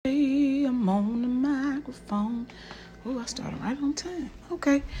I'm on the microphone. Oh, I started right on time.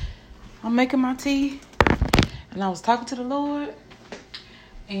 Okay. I'm making my tea. And I was talking to the Lord.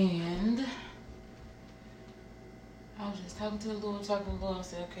 And I was just talking to the Lord. I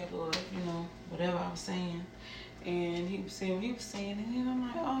said, okay, Lord, whatever I was saying. And he was saying what he was saying. And then I'm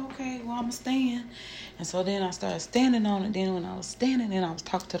like, oh, okay, well, I'm going to stand. And so then I started standing on it. Then when I was standing, I was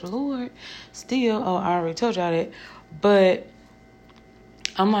talking to the Lord. Still, I already told y'all that. But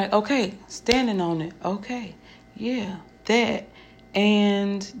I'm like, okay, standing on it. Okay, yeah, that.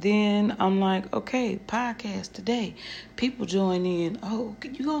 And then I'm like, okay, podcast today. People join in. Oh,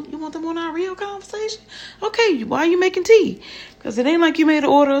 you want them on our real conversation? Okay, why are you making tea? Because it ain't like you made an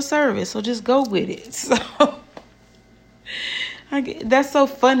order of service, so just go with it. So that's so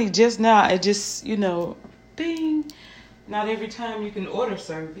funny. Just now, it just, bing. Not every time you can order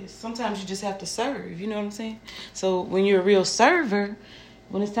service. Sometimes you just have to serve, you know what I'm saying? So when you're a real server,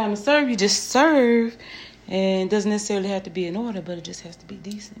 when it's time to serve, you just serve. And it doesn't necessarily have to be in order, but it just has to be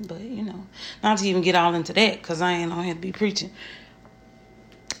decent. But, not to even get all into that, because I ain't on here to be preaching.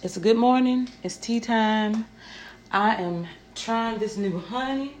 It's a good morning. It's tea time. I am trying this new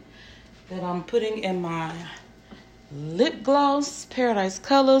honey that I'm putting in my lip gloss, Paradise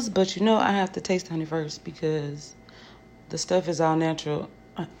Colors. But, I have to taste honey first because the stuff is all natural.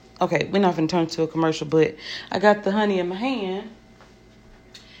 Okay, we're not going to turn to a commercial, but I got the honey in my hand.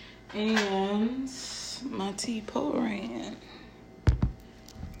 And my tea pouring.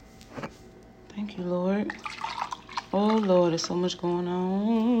 Thank you, Lord. Oh, Lord, there's so much going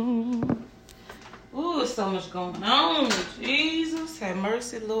on. Oh, there's so much going on. Jesus, have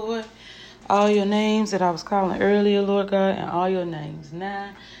mercy, Lord. All your names that I was calling earlier, Lord God, and all your names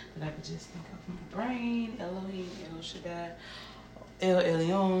now that I could just think of my brain. Elohim, El Shaddai, El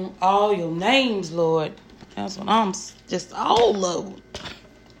Elyon. All your names, Lord. That's what I'm just all of them.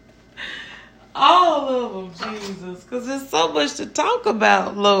 All of them, Jesus. Because there's so much to talk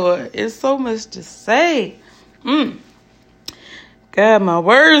about, Lord. It's so much to say. God, my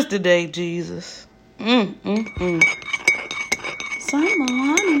words today, Jesus. Some honey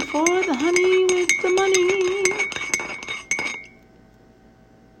for the honey with the money.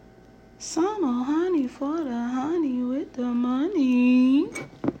 Some honey for the honey with the money.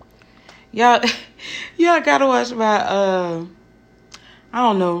 Y'all gotta watch my, I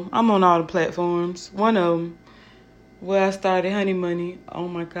don't know. I'm on all the platforms. One of them where I started Honey Money. Oh,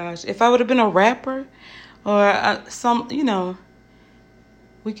 my gosh. If I would have been a rapper or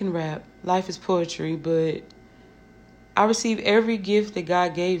we can rap. Life is poetry, but I receive every gift that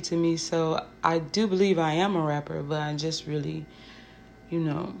God gave to me. So I do believe I am a rapper, but I just really,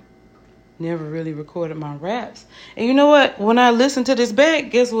 never really recorded my raps. And you know what? When I listen to this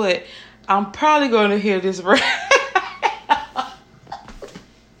back, guess what? I'm probably going to hear this rap.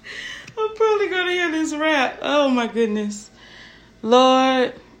 Gonna hear this rap. Oh my goodness.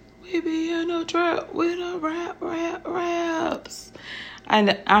 Lord, we be in a trap with a raps.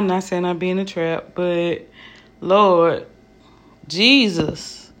 I'm not saying I be in a trap, but Lord,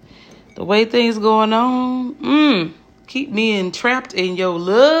 Jesus, the way things going on, keep me entrapped in your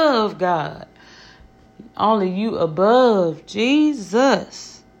love, God. Only you above,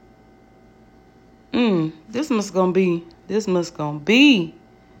 Jesus. This is gonna be. It's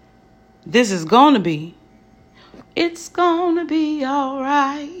gonna be all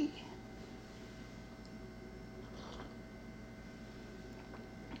right.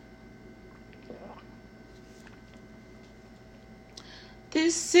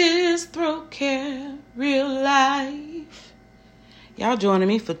 This is Throat Care Real Life. Y'all joining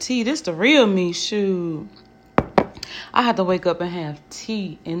me for tea. This the real me, shoot. I have to wake up and have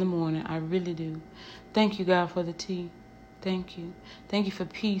tea in the morning. I really do. Thank you, God, for the tea. Thank you. Thank you for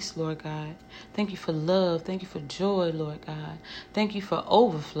peace, Lord God. Thank you for love. Thank you for joy, Lord God. Thank you for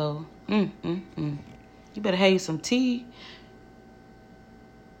overflow. You better have you some tea.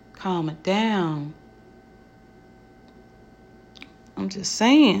 Calm it down. I'm just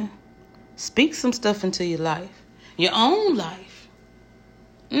saying. Speak some stuff into your life. Your own life.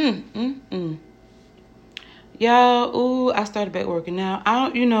 Y'all, I started back working now.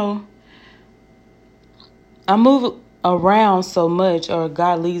 I move around so much, or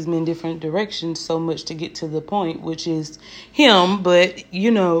God leads me in different directions so much to get to the point, which is him. But,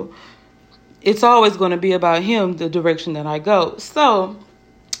 it's always going to be about him, the direction that I go. So,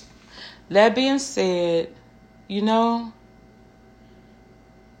 that being said,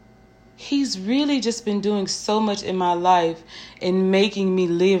 he's really just been doing so much in my life and making me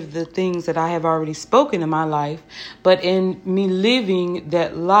live the things that I have already spoken in my life. But in me living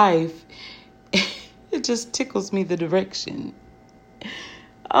that life, it just tickles me the direction.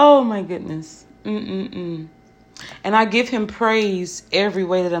 Oh my goodness. And I give him praise every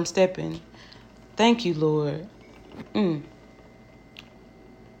way that I'm stepping. Thank you, Lord.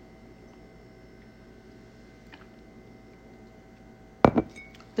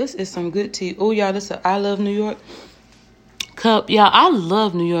 This is some good tea. Oh, y'all, this is I Love New York cup. Y'all, I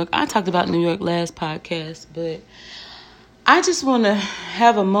love New York. I talked about New York last podcast, but I just want to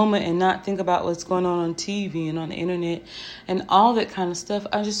have a moment and not think about what's going on TV and on the internet and all that kind of stuff.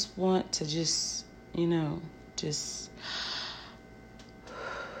 I just want to just,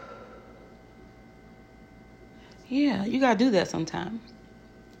 yeah, you got to do that sometime.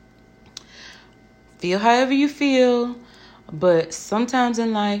 Feel however you feel, but sometimes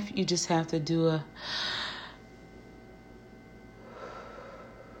in life, you just have to do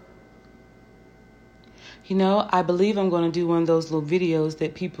I believe I'm going to do one of those little videos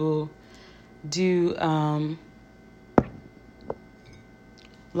that people do,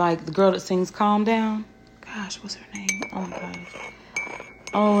 like the girl that sings Calm Down. Gosh, what's her name? Oh, my gosh.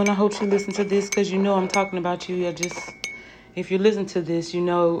 Oh, and I hope she listens to this because I'm talking about you. If you listen to this,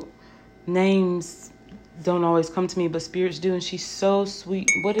 names don't always come to me, but spirits do, and she's so sweet.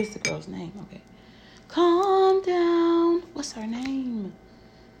 What is the girl's name? Okay. Calm down. What's her name?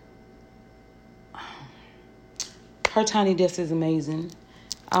 Her tiny desk is amazing.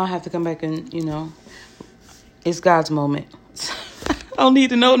 I'll have to come back and, it's God's moment. I don't need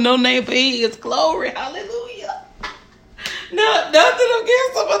to know no name, but he is glory. Hallelujah. No, nothing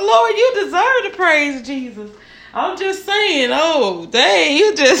against him, but Lord, you deserve to praise Jesus. I'm just saying, oh,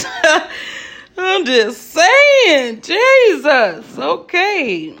 dang, I'm just saying, Jesus.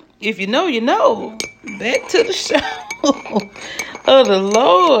 Okay. If you know, you know. Back to the show. Of the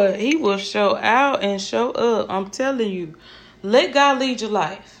Lord. He will show out and show up. I'm telling you. Let God lead your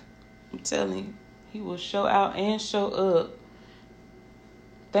life. I'm telling you. He will show out and show up.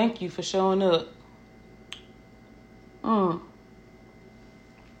 Thank you for showing up.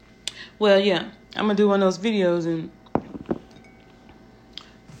 Well, yeah. I'm going to do one of those videos and...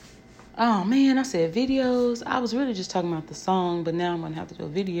 Oh, man, I said videos. I was really just talking about the song, but now I'm going to have to do a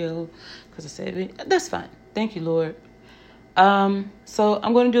video because I said that's fine. Thank you, Lord. So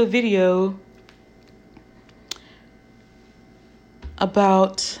I'm going to do a video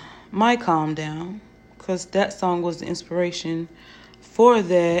about my Calm Down because that song was the inspiration for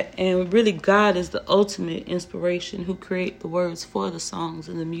that. And really, God is the ultimate inspiration who create the words for the songs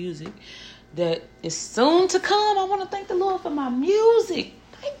and the music that is soon to come. I want to thank the Lord for my music.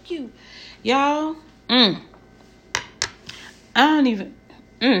 Thank you, y'all. I don't even.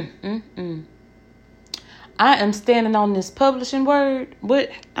 I am standing on this publishing word.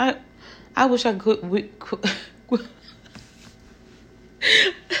 What I wish I could.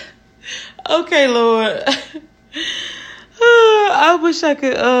 Okay, Lord. I wish I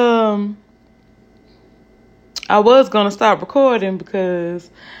could. I was gonna stop recording because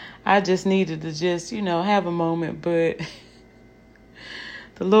I just needed to have a moment, but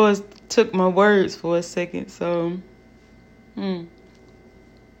the Lord took my words for a second, so.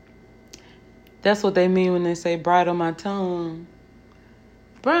 That's what they mean when they say bright on my tongue.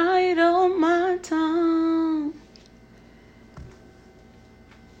 Bright on my tongue.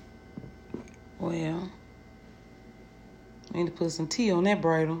 Well, I need to put some tea on that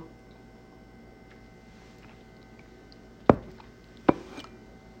bridle.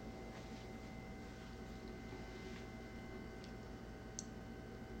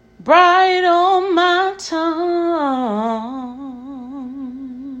 Bright on my tongue.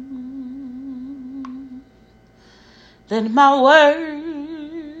 Let my words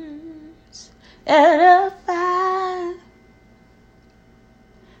edify.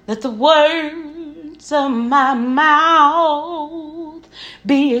 Let the words of my mouth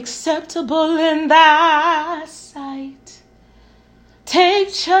be acceptable in thy sight.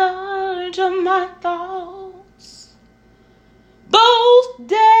 Take charge of my thoughts, both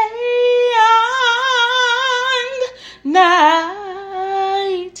day and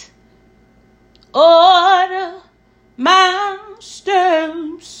night. Order my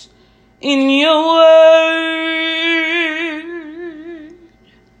steps in your word.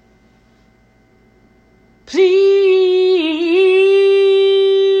 Please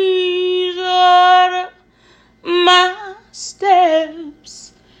order my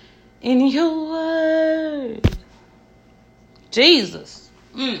steps in your word. Jesus.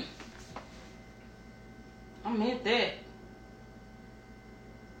 I meant that.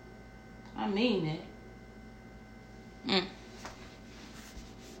 I mean it.